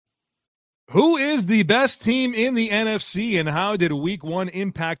Who is the best team in the NFC, and how did Week 1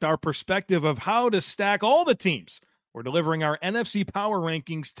 impact our perspective of how to stack all the teams? We're delivering our NFC Power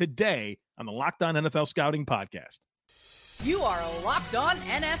Rankings today on the Locked On NFL Scouting Podcast. You are Locked On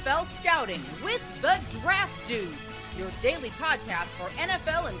NFL Scouting with the Draft Dudes, your daily podcast for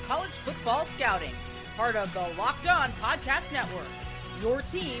NFL and college football scouting. Part of the Locked On Podcast Network, your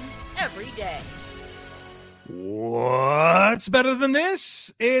team every day. What's better than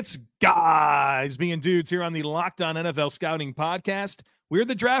this? It's guys being dudes here on the Locked On NFL Scouting Podcast. We're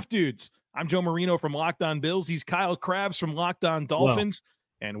the Draft Dudes. I'm Joe Marino from Locked On Bills. He's Kyle Krabs from Locked On Dolphins.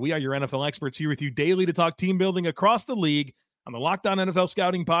 Wow. And we are your NFL experts here with you daily to talk team building across the league on the Locked On NFL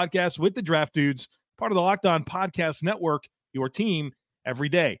Scouting Podcast with the Draft Dudes, part of the Locked On Podcast Network, your team every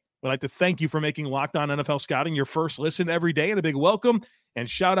day. We'd like to thank you for making Locked On NFL Scouting your first listen every day, and a big welcome and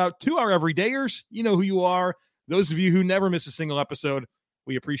shout out to our everydayers. You know who you are. Those of you who never miss a single episode,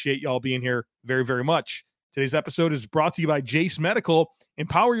 we appreciate y'all being here very, very much. Today's episode is brought to you by Jace Medical.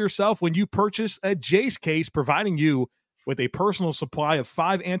 Empower yourself when you purchase a Jace case, providing you with a personal supply of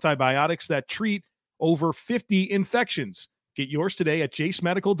 5 antibiotics that treat over 50 infections. Get yours today at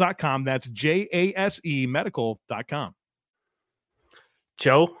jasemedical.com. That's JASE medical.com.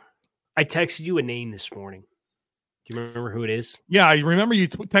 Joe, I texted you a name this morning. Do you remember who it is? Yeah, I remember you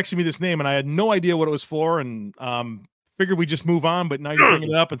texted me this name, and I had no idea what it was for, and figured we just move on, but now you're bringing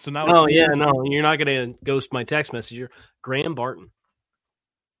it up, and so now no, you're not going to ghost my text messenger. Graham Barton,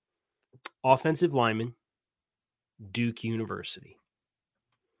 offensive lineman, Duke University.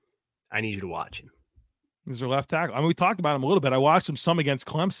 I need you to watch him. He's our left tackle. I mean, we talked about him a little bit. I watched him some against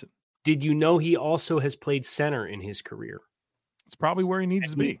Clemson. Did you know he also has played center in his career? It's probably where he needs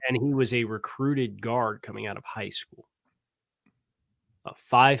to be. And he was a recruited guard coming out of high school. A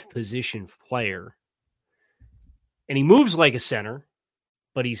 5-position player. And he moves like a center,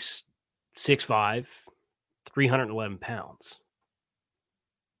 but he's 6'5", 311 pounds.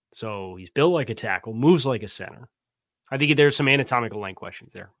 So he's built like a tackle, moves like a center. I think there's some anatomical line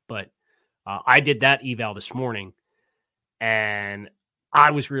questions there. But I did that eval this morning, and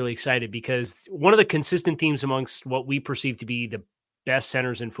I was really excited because one of the consistent themes amongst what we perceive to be the best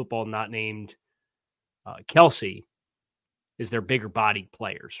centers in football, not named Kelsey, is they're bigger bodied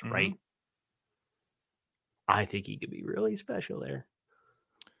players, right? I think he could be really special there.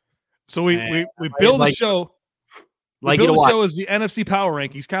 So we build the show. We build the show as the NFC Power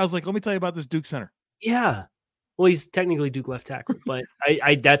Rankings. Kyle's like, let me tell you about this Duke center. Yeah. Well, he's technically Duke left tackle, but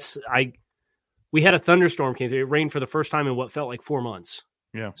we had a thunderstorm came through. It rained for the first time in what felt like 4 months.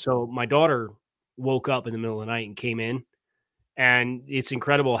 Yeah. So my daughter woke up in the middle of the night and came in, and it's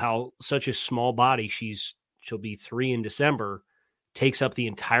incredible how such a small body, she'll be 3 in December, takes up the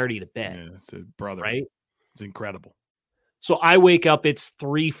entirety of the bed. Yeah, it's a brother. Right? It's incredible. So I wake up, it's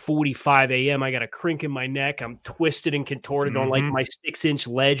 3:45 a.m. I got a crink in my neck. I'm twisted and contorted on like my 6-inch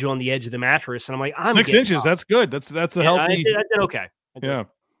ledge on the edge of the mattress. And I'm like, 6 inches. Up. That's good. That's a healthy. I did okay. Yeah.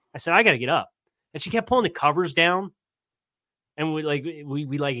 I said, I got to get up. And she kept pulling the covers down. And we like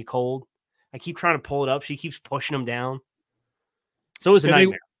it cold. I keep trying to pull it up. She keeps pushing them down. So it was a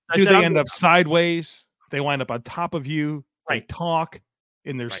nightmare. They end up sideways? They wind up on top of you. Right. They talk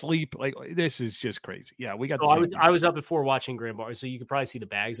in their sleep. Like, this is just crazy. Yeah, we got. So I was up at 4 watching Graham Barton, so you could probably see the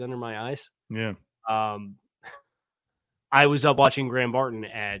bags under my eyes. Yeah. I was up watching Graham Barton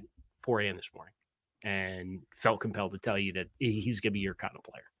at 4 a.m. this morning, and felt compelled to tell you that he's going to be your kind of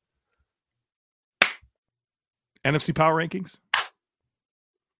player. NFC Power Rankings.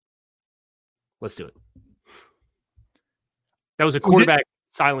 Let's do it. That was a quarterback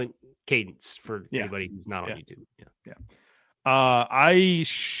silent cadence for anybody who's not on YouTube. Yeah. I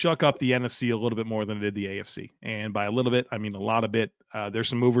shook up the NFC a little bit more than I did the AFC. And by a little bit, I mean a lot of bit. There's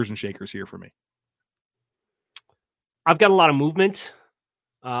some movers and shakers here for me. I've got a lot of movement.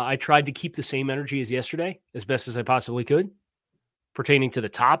 I tried to keep the same energy as yesterday as best as I possibly could pertaining to the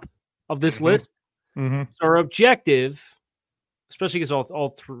top of this list. So our objective, especially because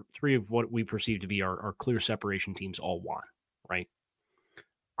all three of what we perceive to be our clear separation teams all won, right?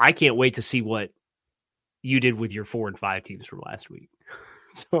 I can't wait to see what you did with your 4 and 5 teams from last week.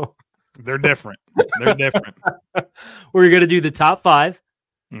 So they're different. They're different. We're going to do the top 5,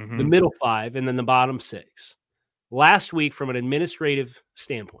 the middle 5, and then the bottom 6. Last week, from an administrative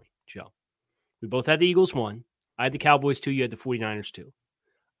standpoint, Joe, we both had the Eagles 1. I had the Cowboys 2. You had the 49ers 2.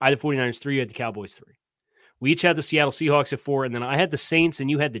 I had the 49ers 3. You had the Cowboys 3. We each had the Seattle Seahawks at 4, and then I had the Saints,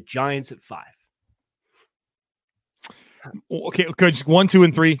 and you had the Giants at 5. Okay, good. 1, 2,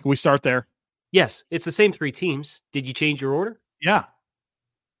 and 3. Can we start there? Yes, it's the same 3 teams. Did you change your order? Yeah.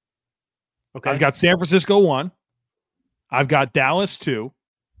 Okay. I've got San Francisco 1. I've got Dallas 2.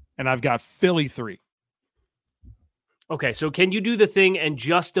 and I've got Philly 3. Okay, so can you do the thing and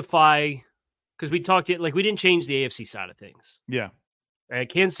justify, because we talked it like we didn't change the AFC side of things. Yeah.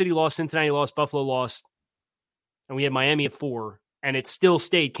 Kansas City lost, Cincinnati lost, Buffalo lost, and we had Miami at 4, and it still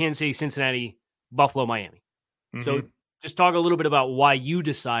stayed Kansas City, Cincinnati, Buffalo, Miami. Mm-hmm. So just talk a little bit about why you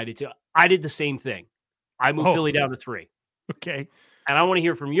decided to. I did the same thing. I moved Philly down to 3. Okay. And I want to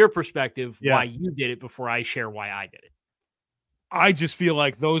hear from your perspective why you did it before I share why I did it. I just feel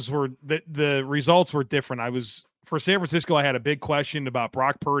like those were the results were different. For San Francisco, I had a big question about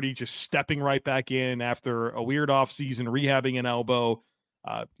Brock Purdy just stepping right back in after a weird offseason, rehabbing an elbow,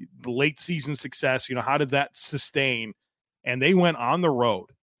 the late season success. How did that sustain? And they went on the road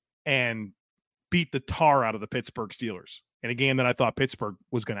and beat the tar out of the Pittsburgh Steelers in a game that I thought Pittsburgh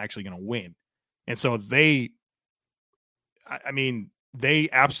was actually going to win. And so they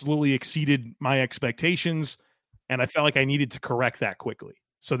absolutely exceeded my expectations, and I felt like I needed to correct that quickly.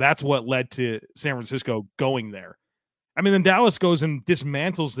 So that's what led to San Francisco going there. Then Dallas goes and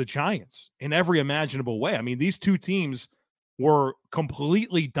dismantles the Giants in every imaginable way. These two teams were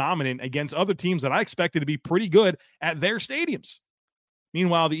completely dominant against other teams that I expected to be pretty good at their stadiums.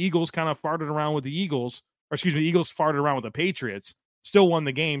 Meanwhile, the Eagles kind of farted around with the Eagles farted around with the Patriots, still won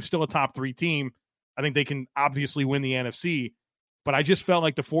the game, still a top 3 team. I think they can obviously win the NFC, but I just felt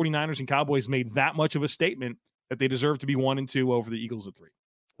like the 49ers and Cowboys made that much of a statement that they deserve to be 1 and 2 over the Eagles at 3.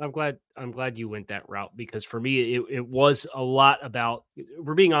 I'm glad you went that route, because for me, it was a lot about,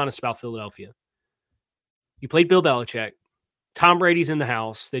 we're being honest about Philadelphia. You played Bill Belichick. Tom Brady's in the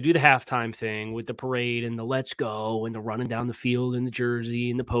house. They do the halftime thing with the parade and the let's go and the running down the field and the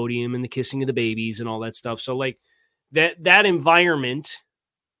jersey and the podium and the kissing of the babies and all that stuff. So like that environment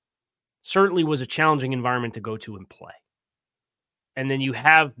certainly was a challenging environment to go to and play. And then you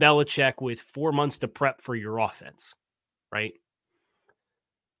have Belichick with 4 months to prep for your offense, right?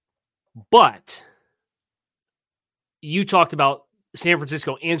 But you talked about San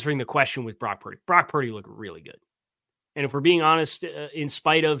Francisco answering the question with Brock Purdy. Brock Purdy looked really good. And if we're being honest, in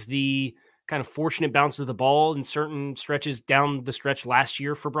spite of the kind of fortunate bounce of the ball in certain stretches down the stretch last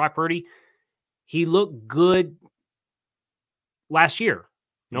year for Brock Purdy, he looked good last year.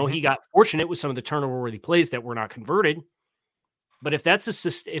 No, he got fortunate with some of the turnover-worthy plays that were not converted. But if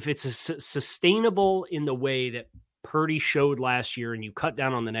it's sustainable in the way that Purdy showed last year, and you cut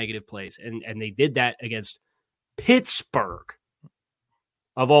down on the negative plays, and they did that against Pittsburgh,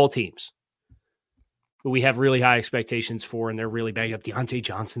 of all teams, who we have really high expectations for, and they're really banged up. Deontay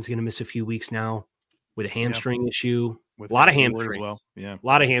Johnson's going to miss a few weeks now with a hamstring issue. With a lot of hamstrings. Well. Yeah. A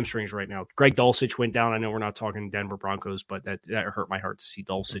lot of hamstrings right now. Greg Dulcich went down. I know we're not talking Denver Broncos, but that hurt my heart to see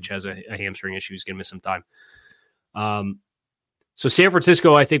Dulcich has a hamstring issue. He's going to miss some time. So San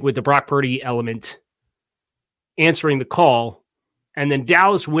Francisco, I think, with the Brock Purdy element answering the call, and then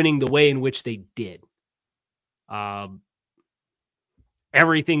Dallas winning the way in which they did.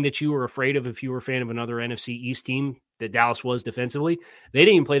 Everything that you were afraid of if you were a fan of another NFC East team that Dallas was defensively, they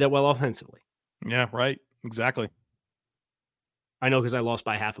didn't even play that well offensively. Yeah, right. Exactly. I know because I lost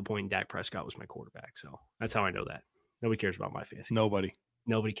by half a point and Dak Prescott was my quarterback. So that's how I know that. Nobody cares about my fantasy. Nobody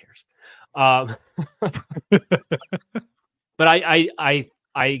cares. But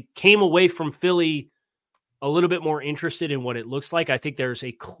I came away from Philly a little bit more interested in what it looks like. I think there's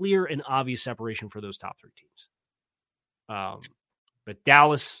a clear and obvious separation for those top 3 teams. But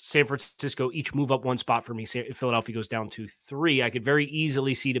Dallas, San Francisco, each move up 1 spot for me. If Philadelphia goes down to 3, I could very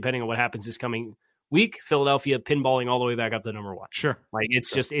easily see, depending on what happens this coming week, Philadelphia pinballing all the way back up to number 1. Sure. Like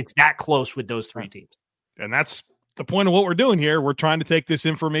it's that close with those 3 teams. And that's the point of what we're doing here. We're trying to take this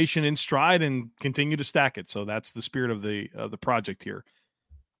information in stride and continue to stack it. So that's the spirit of the project here.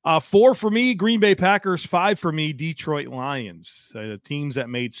 4 for me, Green Bay Packers. 5 for me, Detroit Lions. The teams that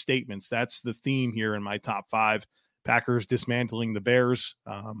made statements. That's the theme here in my top 5. Packers dismantling the Bears.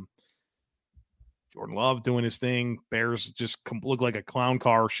 Jordan Love doing his thing. Bears just look like a clown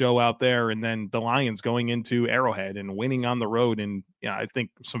car show out there. And then the Lions going into Arrowhead and winning on the road. And I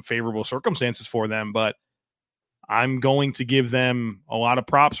think some favorable circumstances for them. But I'm going to give them a lot of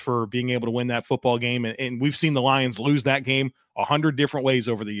props for being able to win that football game. And we've seen the Lions lose that game 100 different ways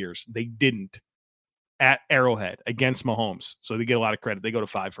over the years. They didn't at Arrowhead against Mahomes. So they get a lot of credit. They go to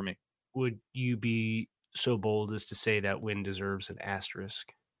 5 for me. Would you be so bold as to say that win deserves an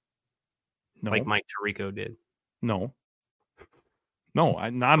asterisk? No. Like Mike Tirico did? No,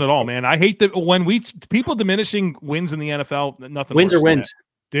 not at all, man. I hate that when people diminishing wins in the NFL. Nothing. Wins are wins.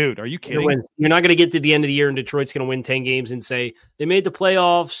 Dude, are you kidding? You're not going to get to the end of the year and Detroit's going to win 10 games and say they made the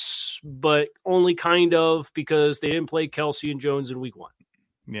playoffs, but only kind of because they didn't play Kelsey and Jones in week 1.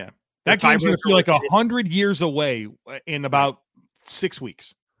 Yeah. That game's going to feel like 100 years away in about 6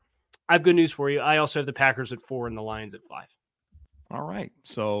 weeks. I have good news for you. I also have the Packers at 4 and the Lions at 5. All right.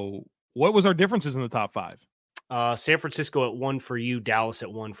 So what was our differences in the top 5? San Francisco at 1 for you, Dallas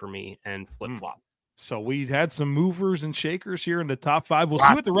at 1 for me, and flip-flop. So we had some movers and shakers here in the top 5. We'll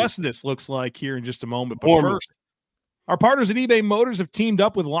see what the rest of this looks like here in just a moment. But first, our partners at eBay Motors have teamed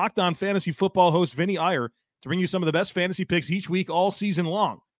up with Locked On Fantasy Football host Vinny Iyer to bring you some of the best fantasy picks each week all season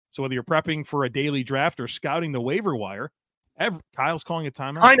long. So whether you're prepping for a daily draft or scouting the waiver wire, Kyle's calling a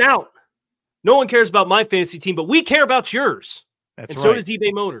timeout. Time out. No one cares about my fantasy team, but we care about yours. That's and right. So does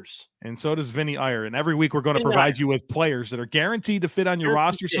eBay Motors. And so does Vinny Iyer. And every week we're going to provide you with players that are guaranteed to fit on your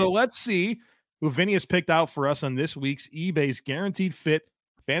roster. So let's see who Vinny has picked out for us on this week's eBay's Guaranteed Fit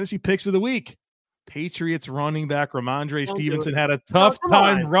Fantasy Picks of the Week. Patriots running back Ramondre Stevenson had a tough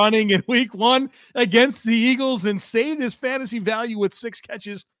time running in week 1 against the Eagles and saved his fantasy value with 6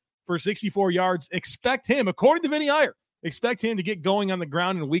 catches for 64 yards. Expect him, according to Vinny Iyer, to get going on the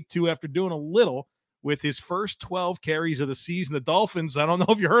ground in week 2 after doing a little with his first 12 carries of the season. The Dolphins, I don't know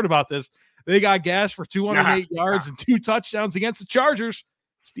if you heard about this, they got gashed for 208 yards and 2 touchdowns against the Chargers.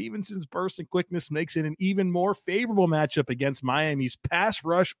 Stevenson's burst and quickness makes it an even more favorable matchup against Miami's pass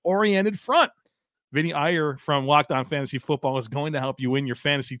rush-oriented front. Vinny Iyer from Locked On Fantasy Football is going to help you win your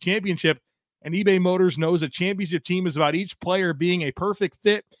fantasy championship. And eBay Motors knows a championship team is about each player being a perfect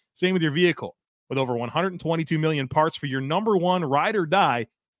fit. Same with your vehicle. With over 122 million parts for your number one ride or die,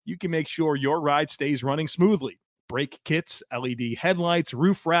 you can make sure your ride stays running smoothly. Brake kits, LED headlights,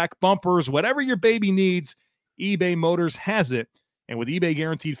 roof rack, bumpers, whatever your baby needs, eBay Motors has it. And with eBay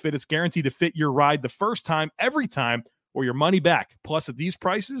Guaranteed Fit, it's guaranteed to fit your ride the first time, every time, or your money back. Plus, at these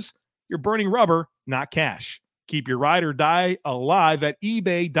prices, you're burning rubber, not cash. Keep your ride or die alive at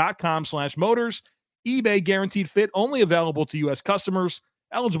ebay.com/motors. eBay Guaranteed Fit, only available to U.S. customers.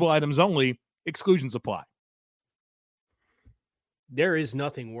 Eligible items only. Exclusions apply. There is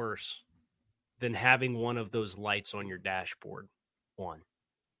nothing worse than having one of those lights on your dashboard on,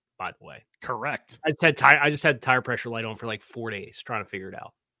 by the way. Correct. I just had the tire pressure light on for like 4 days trying to figure it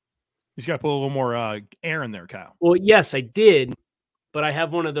out. You just got to put a little more air in there, Kyle. Well, yes, I did, but I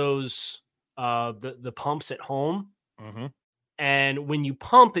have one of those the pumps at home. Mm-hmm. And when you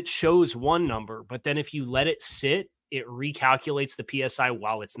pump, it shows one number, but then if you let it sit, it recalculates the PSI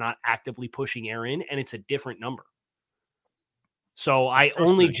while it's not actively pushing air in, and it's a different number. So I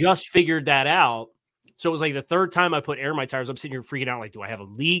only just figured that out. So it was like the third time I put air in my tires. I'm sitting here freaking out. Like, do I have a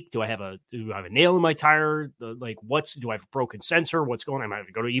leak? Do I have a nail in my tire? Do I have a broken sensor? What's going on? I have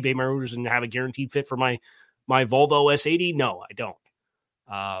to go to eBay Motors and have a guaranteed fit for my Volvo S80? No, I don't.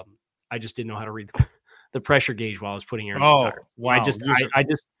 I just didn't know how to read the pressure gauge while I was putting air in my tire. Wow. I just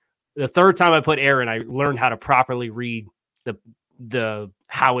the third time I put air in, I learned how to properly read the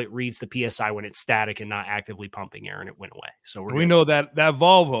how it reads the PSI when it's static and not actively pumping air, and it went away. So we know that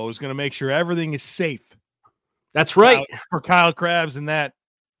Volvo is going to make sure everything is safe. That's right. For Kyle Krabs in that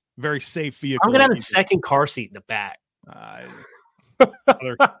very safe vehicle. I'm going to have a second car seat in the back.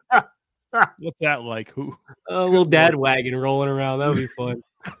 What's that like? Who? A little dad wagon rolling around. That would be fun.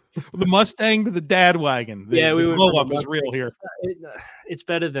 The Mustang to the dad wagon. The blow up is real here. It's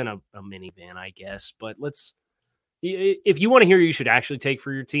better than a minivan, I guess. But if you want to hear you should actually take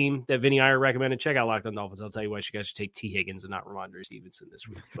for your team that Vinny Iyer recommended, check out Locked On Dolphins. I'll tell you why you guys should take T. Higgins and not Ramondre Stevenson this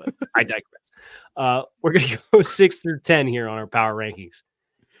week. But I digress. We're going to go 6 through 10 here on our power rankings.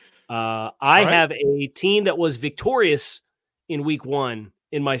 I have a team that was victorious in week 1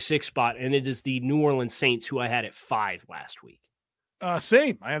 in my 6th spot, and it is the New Orleans Saints, who I had at 5 last week.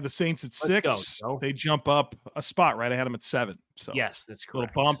 Same. I have the Saints at 6. They jump up a spot, right? I had them at 7. So yes, that's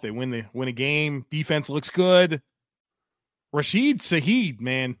correct. Little bump. They win a game. Defense looks good. Rashid Shaheed,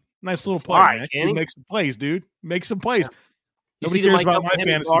 man, nice little play. Man. He makes some plays, dude. Make some plays. Yeah. Nobody cares about my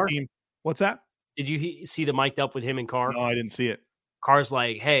fantasy team. What's that? Did you see the mic'd up with him and Carr? No, I didn't see it. Carr's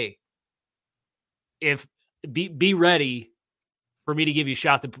like, hey, be ready for me to give you a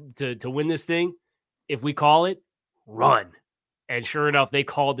shot to win this thing. If we call it, run. And sure enough, they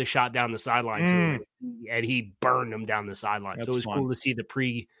called the shot down the sideline to him, and he burned them down the sideline. So it was cool to see the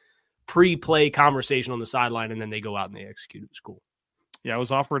pre-play conversation on the sideline, and then they go out and they execute. It was cool. Yeah, I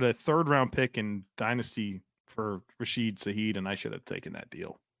was offered a 3rd-round pick in Dynasty for Rashid Shaheed, and I should have taken that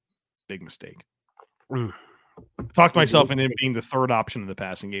deal. Big mistake. Talked myself into him being the 3rd option in the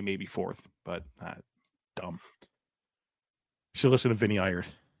passing game, maybe 4th, but dumb. Should listen to Vinny Iyer.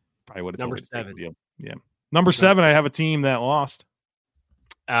 Probably would have Number 7. Deal. Yeah. Number 7, I have a team that lost.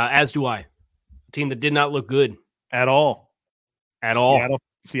 As do I. A team that did not look good. At all.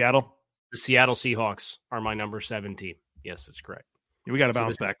 Seattle. The Seattle Seahawks are my number 7 team. Yes, that's correct. Yeah, we got to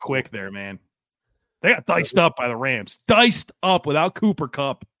bounce back quick there, man. They got diced up by the Rams. Diced up without Cooper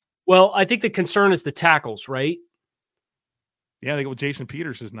Kupp. Well, I think the concern is the tackles, right? Yeah, they go with Jason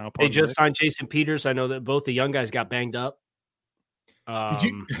Peters is now part They of just it. signed Jason Peters. I know that both the young guys got banged up.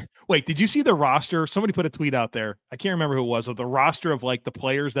 Did you see the roster? Somebody put a tweet out there. I can't remember who it was, of the roster of like the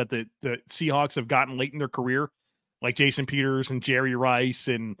players that the Seahawks have gotten late in their career, like Jason Peters and Jerry Rice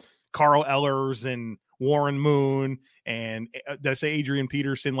and Carl Ellers and Warren Moon and did I say Adrian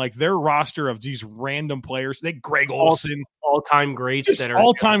Peterson? Like their roster of these random players. They Greg Olson, all-time greats just that are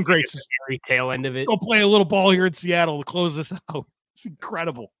all-time greats. At the very tail end of it. Go play a little ball here in Seattle to close this out. It's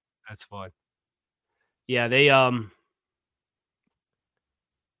incredible. That's fun. Yeah, they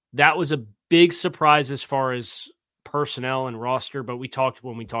that was a big surprise as far as personnel and roster, but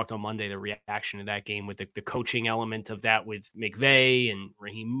when we talked on Monday, the reaction to that game with the coaching element of that with McVay and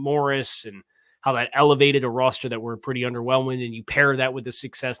Raheem Morris and how that elevated a roster that were pretty underwhelming, and you pair that with the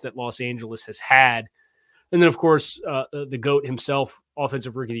success that Los Angeles has had. And then, of course, the GOAT himself,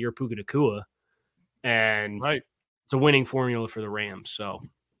 Offensive Rookie of the Year, Puka Nacua. And It's a winning formula for the Rams. So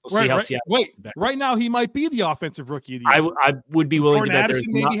we'll see how Seattle. Right now he might be the Offensive Rookie of the Year. I would be willing Jordan to bet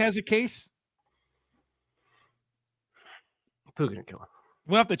Addison maybe has a case. Puka Nacua.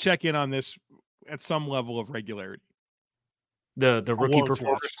 We'll have to check in on this at some level of regularity. The rookie Awards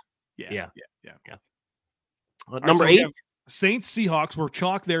performers. watch. Yeah. Number 8, Saints Seahawks were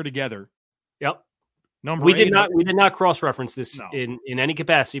chalk there together. Yep. We did not cross reference this in any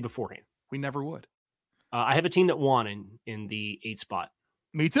capacity beforehand. We never would. I have a team that won in the 8 spot.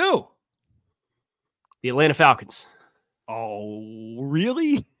 Me too. The Atlanta Falcons. Oh,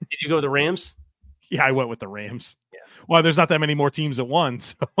 really? Did you go with the Rams? Yeah, I went with the Rams. Yeah. Well, there's not that many more teams at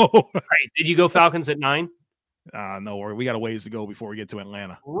once. So. Right. Did you go Falcons at 9? No, we got a ways to go before we get to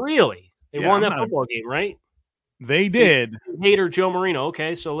Atlanta. Really? They won that football game, right? They did. Hater Joe Marino.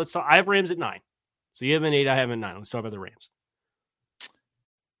 Okay, so let's talk. I have Rams at 9. So you have an 8, I have an 9. Let's talk about the Rams.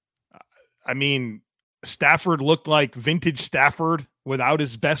 I mean, Stafford looked like vintage Stafford without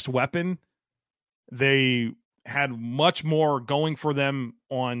his best weapon. They had much more going for them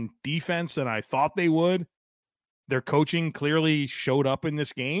on defense than I thought they would. Their coaching clearly showed up in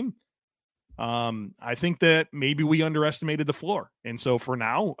this game. I think that maybe we underestimated the floor. And so for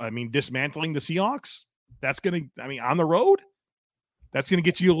now, I mean, dismantling the Seahawks, on the road, that's going to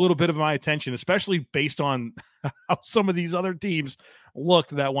get you a little bit of my attention, especially based on how some of these other teams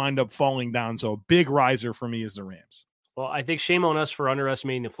looked that wind up falling down. So a big riser for me is the Rams. Well, I think shame on us for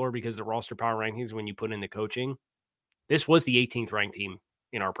underestimating the floor because the roster power rankings, when you put in the coaching, this was the 18th ranked team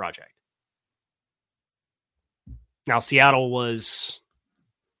in our project. Now, Seattle was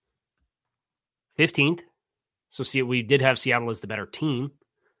 15th. So see, we did have Seattle as the better team,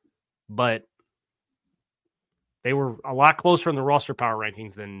 but they were a lot closer in the roster power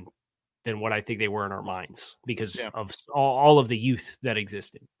rankings than what I think they were in our minds because of all of the youth that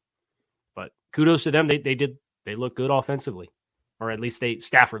existed. But kudos to them. They look good offensively, or at least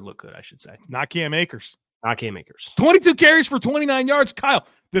Stafford looked good, I should say. Not Cam Akers. 22 carries for 29 yards. Kyle,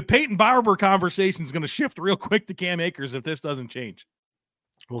 the Peyton Barber conversation is going to shift real quick to Cam Akers if this doesn't change.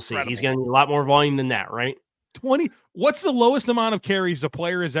 We'll see. He's going to need a lot more volume than that, right? 20. What's the lowest amount of carries a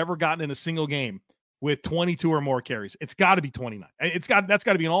player has ever gotten in a single game with 22 or more carries? It's got to be 29. That's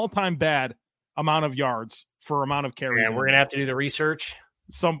got to be an all-time bad amount of yards for amount of carries. And we're going to have to do the research.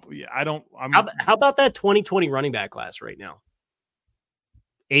 How about that 2020 running back class right now?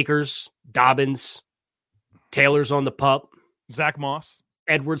 Akers, Dobbins, Taylor's on the pup. Zach Moss.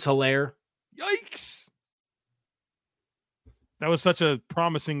 Edwards-Helaire. Yikes. That was such a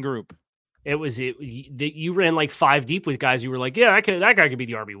promising group. You ran like 5 deep with guys. You were like, yeah, that guy could be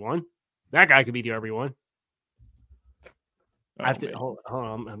the RB1. That guy could be the RB1. I have to hold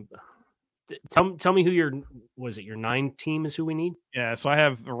on. Tell me who your 9 team is who we need? Yeah, so I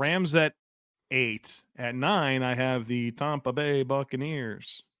have the Rams at 8. At 9, I have the Tampa Bay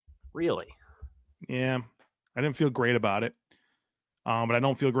Buccaneers. Really? Yeah. I didn't feel great about it. But I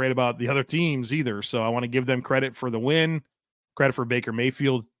don't feel great about the other teams either. So I want to give them credit for the win, credit for Baker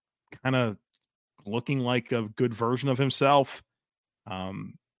Mayfield kind of looking like a good version of himself.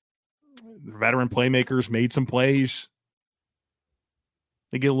 The veteran playmakers made some plays.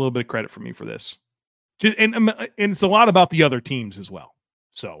 They get a little bit of credit from me for this. And it's a lot about the other teams as well.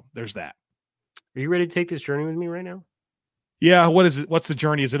 So there's that. Are you ready to take this journey with me right now? Yeah. What is it? What's the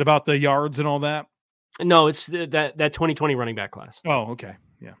journey? Is it about the yards and all that? No, it's that 2020 running back class. Oh, okay.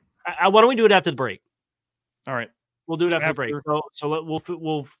 Yeah. Why don't we do it after the break? All right. We'll do it after the break. So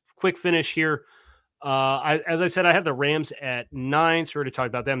we'll quick finish here. As I said, I have the Rams at 9. So we're going to talk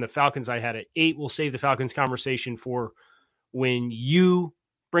about them. The Falcons I had at 8. We'll save the Falcons conversation for when you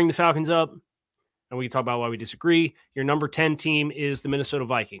bring the Falcons up. and we can talk about why we disagree. Your number 10 team is the Minnesota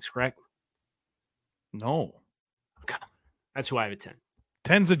Vikings, correct? No. Okay. That's who I have at 10.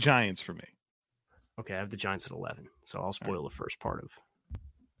 10's the Giants for me. Okay, I have the Giants at 11, so I'll spoil the first part of.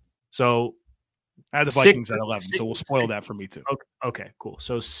 So I had the Vikings at 11, so we'll spoil that for me too. Okay, cool.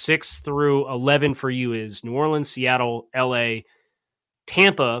 So 6 through 11 for you is New Orleans, Seattle, LA,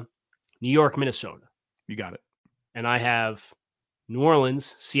 Tampa, New York, Minnesota. You got it. And I have New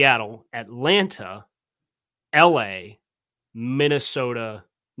Orleans, Seattle, Atlanta, LA, Minnesota,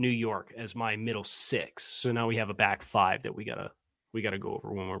 New York as my middle 6. So now we have a back 5 that we gotta go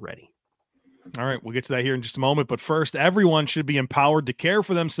over when we're ready. All right, we'll get to that here in just a moment. But first, everyone should be empowered to care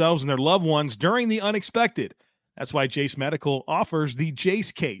for themselves and their loved ones during the unexpected. That's why Jace Medical offers the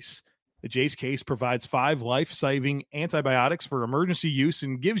Jace Case. The Jace Case provides 5 life-saving antibiotics for emergency use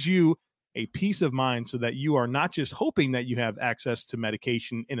and gives you a peace of mind so that you are not just hoping that you have access to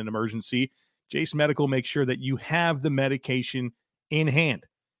medication in an emergency. Jace Medical makes sure that you have the medication in hand.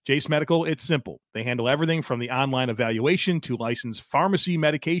 Jace Medical, it's simple. They handle everything from the online evaluation to licensed pharmacy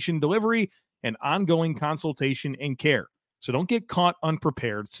medication delivery and ongoing consultation and care. So don't get caught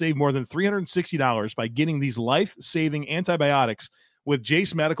unprepared. Save more than $360 by getting these life-saving antibiotics with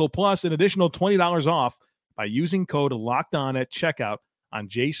Jace Medical, plus an additional $20 off by using code LOCKEDON at checkout on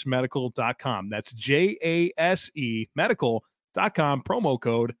jacemedical.com. That's JASE medical.com, promo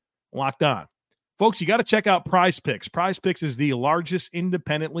code LOCKEDON. Folks, you got to check out Prize Picks. Prize Picks is the largest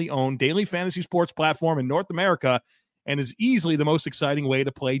independently owned daily fantasy sports platform in North America and is easily the most exciting way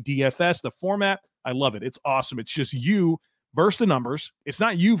to play DFS. The format, I love it. It's awesome. It's just you versus the numbers. It's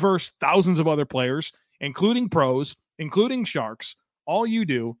not you versus thousands of other players, including pros, including sharks. All you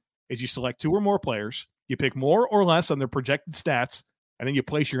do is you select 2 or more players, you pick more or less on their projected stats, and then you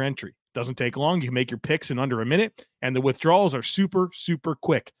place your entry. Doesn't take long. You can make your picks in under a minute, and the withdrawals are super, super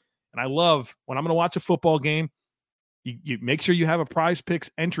quick. And I love when I'm going to watch a football game, you make sure you have a Prize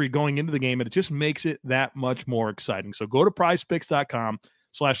Picks entry going into the game, and it just makes it that much more exciting. So go to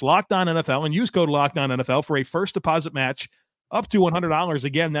prizepicks.com/LockedOnNFL and use code LockedOnNFL for a first deposit match up to $100.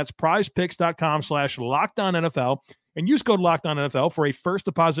 Again, that's prizepicks.com/LockedOnNFL and use code LockedOnNFL for a first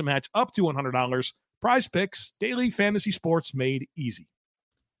deposit match up to $100. Prize Picks, daily fantasy sports made easy.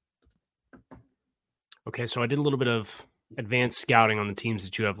 Okay, so I did a little bit of advanced scouting on the teams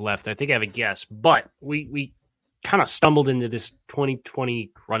that you have left. I think I have a guess, but we kind of stumbled into this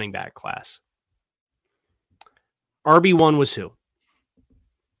 2020 running back class. RB1 was who?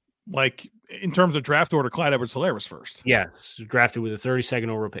 Like, in terms of draft order, Clyde Edwards-Helaire was first. Yes, drafted with a 32nd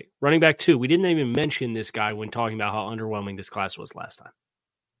overall pick. Running back 2, we didn't even mention this guy when talking about how underwhelming this class was last time.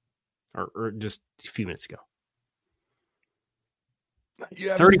 Or just a few minutes ago.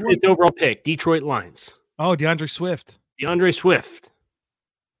 35th overall pick, Detroit Lions. Oh, DeAndre Swift.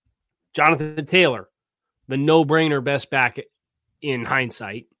 Jonathan Taylor, the no-brainer best back in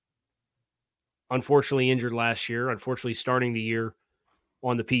hindsight. Unfortunately injured last year. Unfortunately starting the year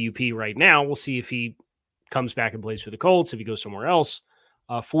on the PUP right now. We'll see if he comes back and plays for the Colts, if he goes somewhere else.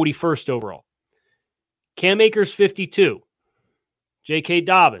 41st overall. Cam Akers, 52. J.K.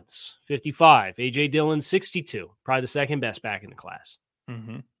 Dobbins, 55. A.J. Dillon, 62. Probably the second best back in the class.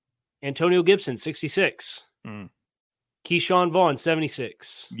 Mm-hmm. Antonio Gibson, 66. Keyshawn Vaughn,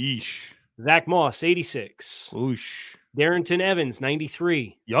 76. Yeesh. Zach Moss, 86. Oosh. Darrington Evans,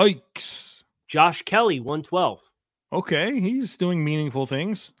 93. Yikes. Josh Kelly, 112. Okay, he's doing meaningful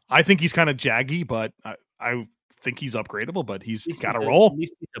things. I think he's kind of jaggy, but I think he's upgradable, but he's got to roll. At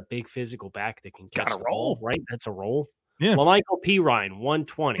least he's a big physical back that can catch the roll, right? That's a roll. Yeah. Well, Michael P. Ryan,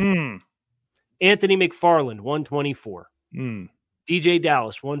 120. Anthony McFarland, 124. DJ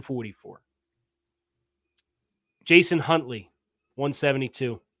Dallas, 144. Jason Huntley,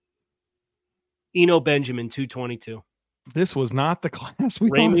 172. Eno Benjamin, 222. This was not the class we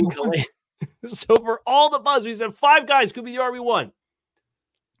Raymond thought. So for all the buzz, we said 5 guys could be the RB1.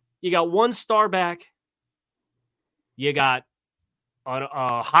 You got 1 star back. You got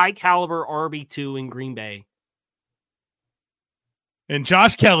a high caliber RB2 in Green Bay. And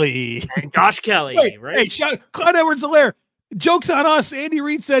Josh Kelly. Wait, right? Hey, Clyde Edwards-Helaire. Joke's on us. Andy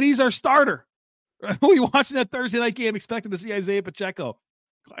Reid said he's our starter. We watching that Thursday night game, expecting to see Isaiah Pacheco.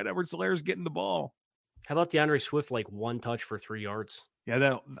 Clyde Edwards-Helaire is getting the ball. How about DeAndre Swift, like 1 touch for 3 yards?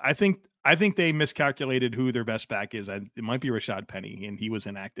 Yeah, I think they miscalculated who their best back is. It might be Rashad Penny, and he was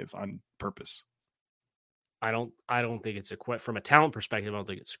inactive on purpose. I don't think it's from a talent perspective. I don't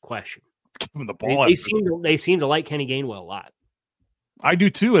think it's a question. Give him the ball. They seem to like Kenny Gainwell a lot. I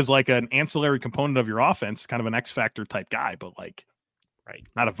do too, as like an ancillary component of your offense, kind of an X factor type guy, but like, right,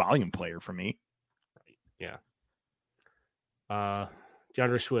 not a volume player for me. Right. Yeah.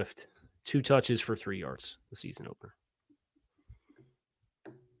 DeAndre Swift, 2 touches for 3 yards, the season opener.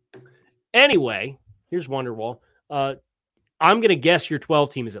 Anyway, here's Wonderwall. I'm going to guess your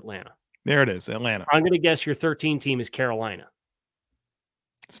 12 team is Atlanta. There it is, Atlanta. I'm going to guess your 13 team is Carolina.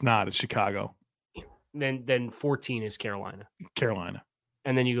 It's not. It's Chicago. Then 14 is Carolina. Carolina.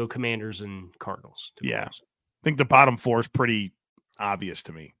 And then you go Commanders and Cardinals. Yeah. I think the bottom 4 is pretty obvious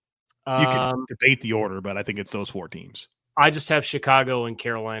to me. You can debate the order, but I think it's those 4 teams. I just have Chicago and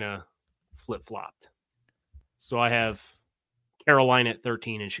Carolina flip-flopped. So I have Carolina at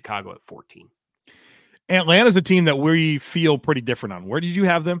 13 and Chicago at 14. Atlanta's a team that we feel pretty different on. Where did you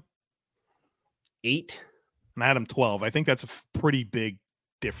have them? 8. And I had them 12. I think that's a pretty big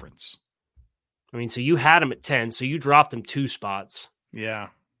difference. I mean, so you had them at 10, so you dropped them 2 spots. Yeah.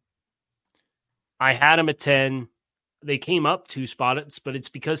 I had them at 10. They came up 2 spots, but it's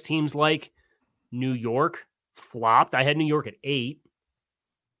because teams like New York flopped. I had New York at 8.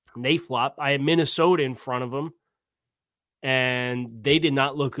 And they flopped. I had Minnesota in front of them, and they did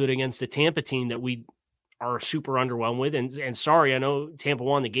not look good against a Tampa team that we are super underwhelmed with. And sorry, I know Tampa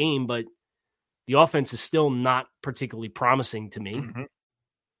won the game, but the offense is still not particularly promising to me. Mm-hmm.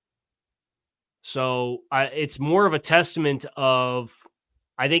 So it's more of a testament of,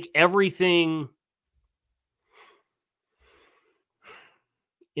 I think everything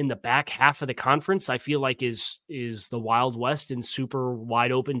in the back half of the conference, I feel like is the Wild West and super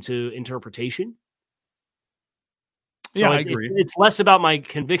wide open to interpretation. So yeah, I agree. It's less about my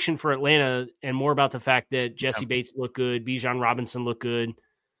conviction for Atlanta and more about the fact that Jesse Bates looked good, Bijan Robinson looked good,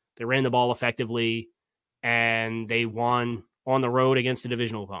 they ran the ball effectively, and they won on the road against a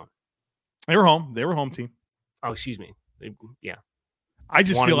divisional opponent. They were home. They were home team. Oh, excuse me. I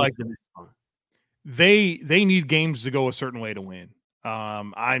just feel like they need games to go a certain way to win.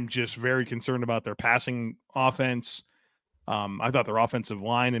 I'm just very concerned about their passing offense. I thought their offensive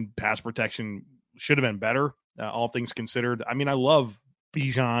line and pass protection should have been better, all things considered. I mean, I love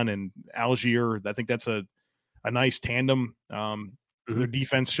Bijan and Algier. I think that's a nice tandem. Their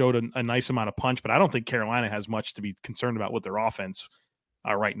defense showed a nice amount of punch, but I don't think Carolina has much to be concerned about with their offense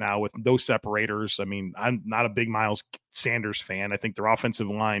right now with those separators. I mean, I'm not a big Miles Sanders fan. I think their offensive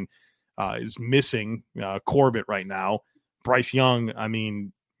line is missing Corbett right now. Bryce Young, I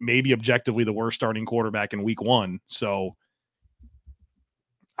mean, maybe objectively the worst starting quarterback in week 1. So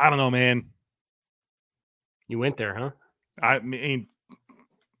I don't know, man. You went there, huh? I mean,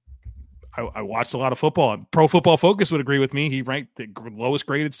 I watched a lot of football. Pro Football Focus would agree with me. He ranked the lowest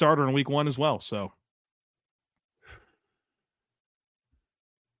graded starter in week 1 as well. So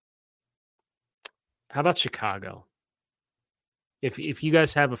how about Chicago? If you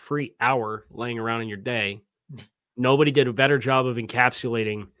guys have a free hour laying around in your day, nobody did a better job of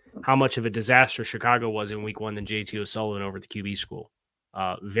encapsulating how much of a disaster Chicago was in week 1 than JT O'Sullivan over at the QB school.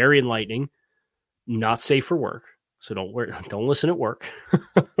 Very enlightening, not safe for work. So don't listen at work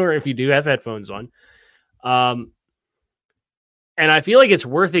or if you do have headphones on. And I feel like it's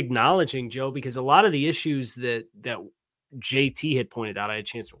worth acknowledging, Joe, because a lot of the issues that JT had pointed out, I had a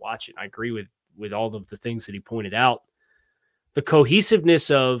chance to watch it. I agree with all of the things that he pointed out. The cohesiveness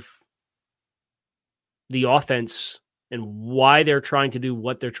of the offense and why they're trying to do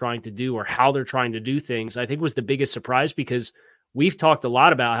what they're trying to do or how they're trying to do things, I think was the biggest surprise because we've talked a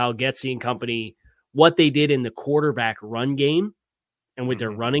lot about how Getsy and company, what they did in the quarterback run game and with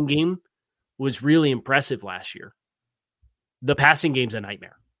their running game was really impressive last year. The passing game's a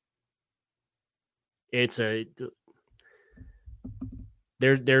nightmare. There's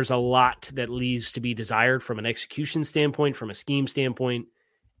a lot that leaves to be desired from an execution standpoint, from a scheme standpoint,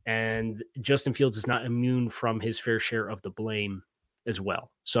 and Justin Fields is not immune from his fair share of the blame as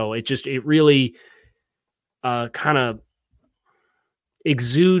well. So it really kind of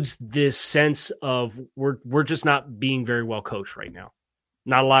exudes this sense of we're just not being very well coached right now.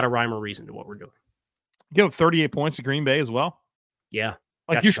 Not a lot of rhyme or reason to what we're doing. Give up 38 points to Green Bay as well. Yeah.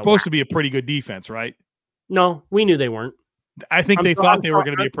 Like you're supposed to be a pretty good defense, right? No, we knew they weren't. I think they thought they were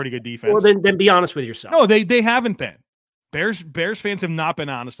going to be a pretty good defense. Well, then be honest with yourself. No, they haven't been. Bears fans have not been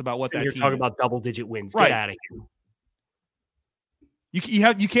honest about what that you're team talking is. about double-digit wins. Right. Get out of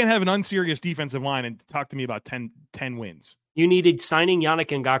here. You can't have an unserious defensive line and talk to me about 10 wins. You needed signing Yannick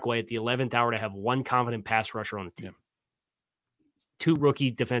Ngakoue at the 11th hour to have one confident pass rusher on the team. 2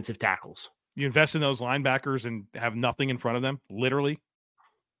 rookie defensive tackles. You invest in those linebackers and have nothing in front of them, literally.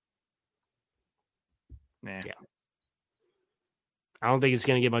 Nah. Yeah. I don't think it's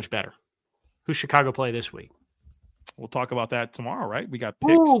going to get much better. Who's Chicago play this week? We'll talk about that tomorrow, right? We got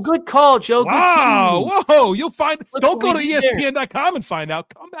picks. Oh, good call, Joe. Wow. Whoa. You'll find. Don't go to ESPN.com and find out.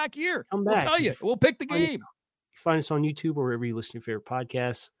 Come back here. Come back. We'll tell you. We'll pick the game. You find us on YouTube or wherever you listen to your favorite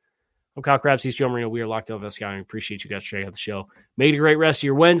podcasts. I'm Kyle Krabs. He's Joe Marino. We are Locked On NFL Scouting. Appreciate you guys checking out the show. Make it a great rest of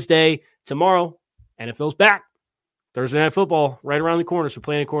your Wednesday. Tomorrow, NFL's back. Thursday Night Football right around the corner, so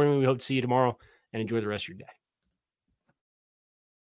plan accordingly. We hope to see you tomorrow, and enjoy the rest of your day.